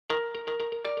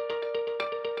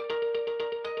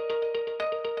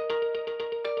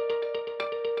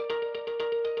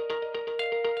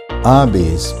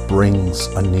Arbez brings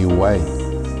a new way,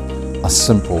 a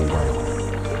simple way,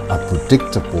 a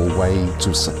predictable way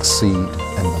to succeed in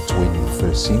the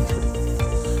 21st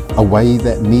century, a way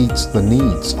that meets the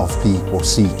needs of people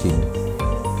seeking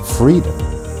freedom,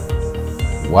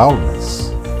 wellness,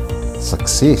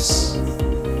 success,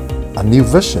 a new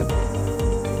vision,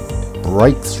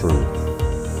 breakthrough,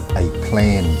 a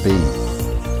plan B.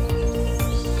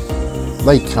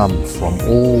 They come from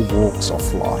all walks of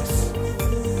life,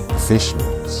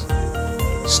 professionals,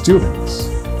 students,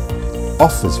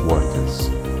 office workers,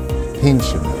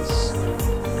 pensioners,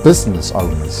 business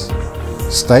owners,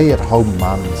 stay-at-home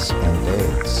mums and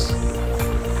dads,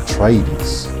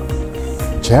 tradies,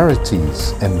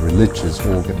 charities and religious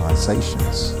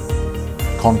organizations,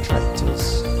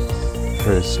 contractors,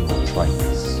 personal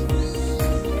trainers.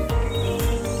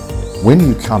 When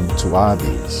you come to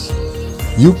Arbez,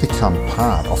 you become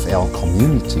part of our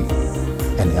community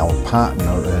and our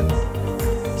partner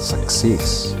in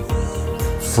success,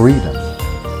 freedom,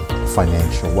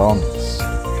 financial wellness,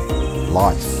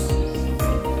 life,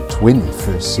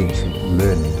 21st century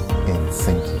learning and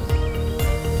thinking.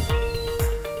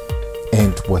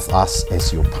 And with us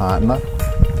as your partner,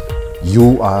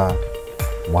 you are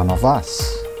one of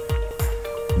us,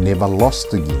 never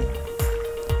lost again,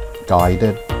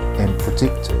 guided and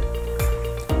protected,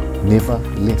 never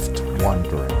left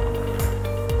wandering,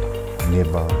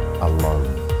 never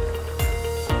alone.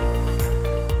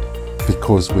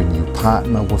 Because when you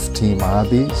partner with Team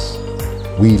Arbez,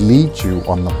 we lead you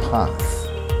on the path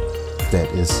that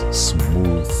is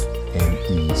smooth and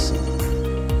easy,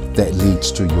 that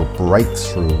leads to your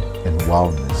breakthrough in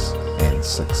wellness and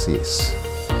success,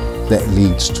 that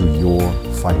leads to your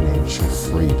financial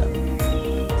freedom.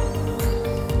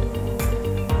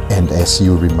 And as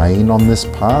you remain on this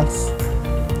path,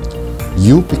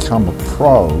 you become a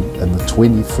pro in the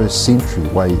 21st century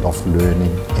way of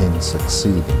learning and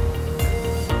succeeding.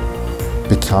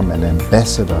 Become an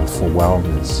ambassador for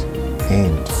wellness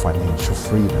and financial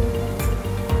freedom.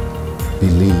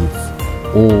 Believe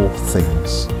all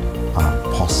things are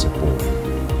possible.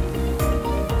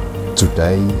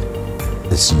 Today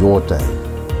is your day.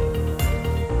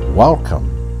 Welcome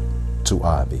to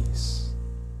Arbez.